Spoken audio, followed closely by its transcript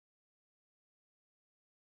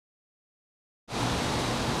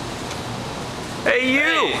Hey, you!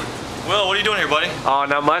 Hey. Will, what are you doing here, buddy? Oh,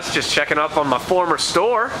 not much. Just checking up on my former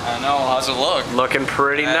store. I know. How's it look? Looking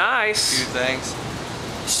pretty nice. A few things.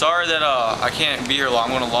 Sorry that I can't be here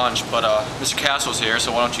long. I'm going to lunch, but Mr. Castle's here,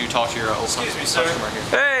 so why don't you talk to your old customer here?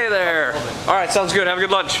 Hey there. All right, sounds good. Have a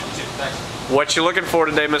good lunch. Thanks. What you looking for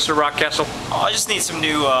today, Mr. Rockcastle? Oh, I just need some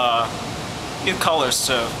new colors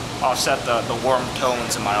to offset the warm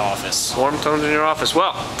tones in my office. Warm tones in your office.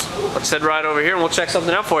 Well, let's head right over here and we'll check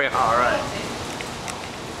something out for you. All right.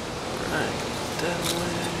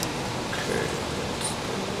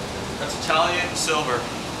 That's Italian silver.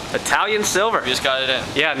 Italian silver. We just got it in.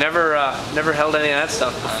 Yeah, never held any of that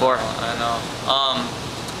stuff before. I know.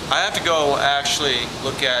 I have to go actually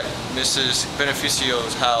look at Mrs.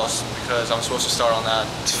 Beneficio's house because I'm supposed to start on that.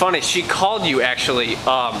 It's funny, she called you actually.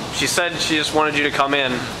 She said she just wanted you to come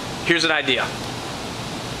in. Here's an idea.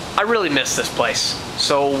 I really miss this place.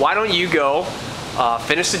 So why don't you go,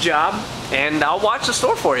 finish the job, and I'll watch the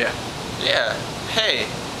store for you. Yeah. Hey,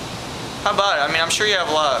 how about it? I mean, I'm sure you have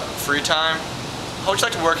a lot of free time. How would you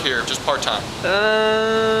like to work here, just part-time?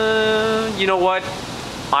 You know what?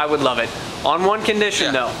 I would love it. On one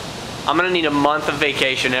condition, though. I'm gonna need a month of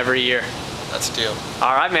vacation every year. That's a deal.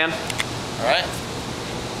 All right, man. All right.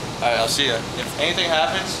 All right, I'll see you. If anything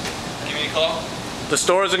happens, give me a call. The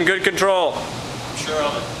store's in good control. I'm sure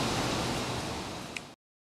of it.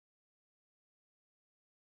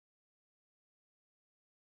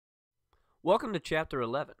 Welcome to Chapter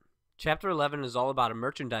 11. Chapter 11 is all about a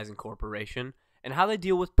merchandising corporation and how they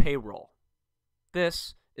deal with payroll.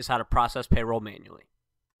 This is how to process payroll manually.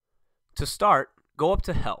 To start, go up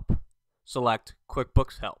to Help. Select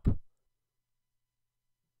QuickBooks Help.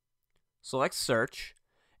 Select Search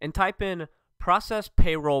and type in Process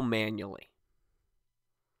Payroll Manually.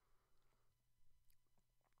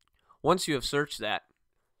 Once you have searched that,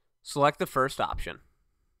 select the first option.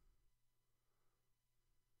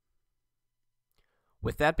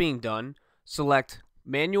 With that being done, select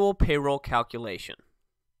Manual Payroll Calculation.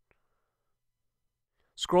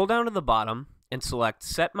 Scroll down to the bottom and select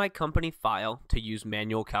Set My Company File to use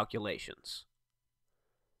manual calculations.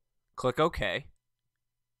 Click OK.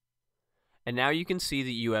 And now you can see that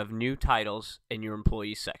you have new titles in your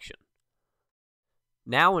employees section.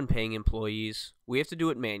 Now when paying employees, we have to do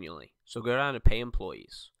it manually. So go down to Pay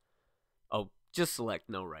Employees. Oh, just select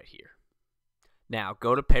No right here. Now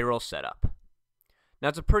go to Payroll Setup. Now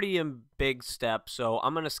it's a pretty big step, so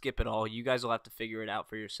I'm going to skip it all. You guys will have to figure it out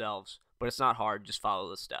for yourselves, but it's not hard, just follow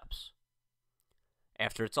the steps.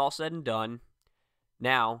 After it's all said and done,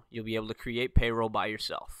 now you'll be able to create payroll by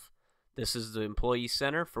yourself. This is the Employee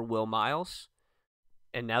Center for Will Miles,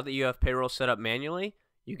 and now that you have payroll set up manually,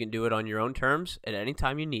 you can do it on your own terms at any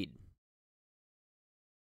time you need.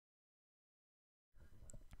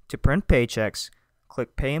 To print paychecks,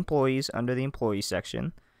 click Pay Employees under the Employee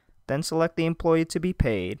section. Then select the employee to be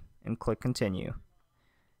paid and click Continue.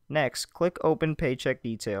 Next, click Open Paycheck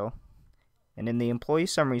Detail, and in the Employee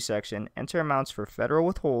Summary section, enter amounts for federal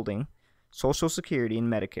withholding, Social Security,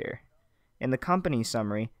 and Medicare. In the Company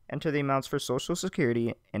Summary, enter the amounts for Social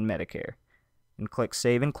Security and Medicare, and click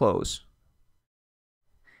Save and Close.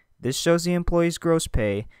 This shows the employee's gross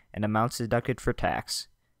pay and amounts deducted for tax.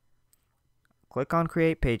 Click on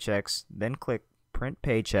Create Paychecks, then click Print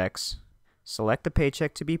Paychecks. Select the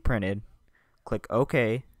paycheck to be printed, click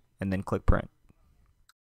OK, and then click Print.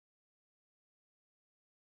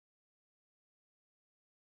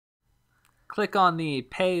 Click on the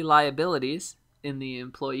Pay Liabilities in the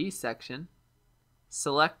Employee section,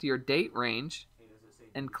 select your date range,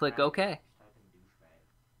 and click OK.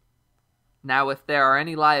 Now if there are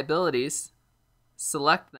any liabilities,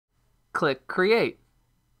 select them. Click Create.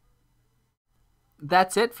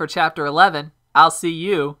 That's it for Chapter 11. I'll see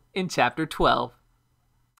you in Chapter 12.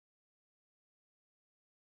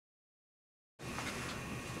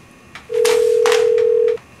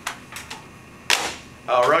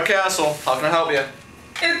 Run Castle, how can I help you?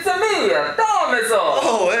 It's me, Thomas.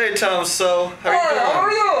 Oh, hey, Tom. So, how are you doing? How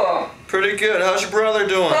are you? Pretty good. How's your brother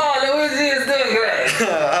doing? Oh, Luigi is doing great.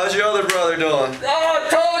 How's your other brother doing? Oh,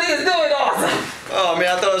 Tony is doing awesome. Oh,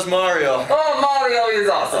 man, I thought it was Mario. Oh, Mario is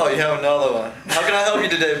awesome. Oh, you have another one. How can I help you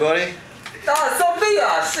today, buddy?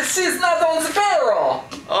 Sophia, she's not on the payroll.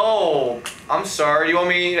 Oh, I'm sorry. You want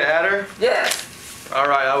me to add her? Yes. All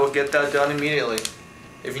right, I will get that done immediately.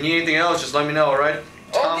 If you need anything else, just let me know, all right?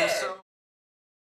 Okay. Tom,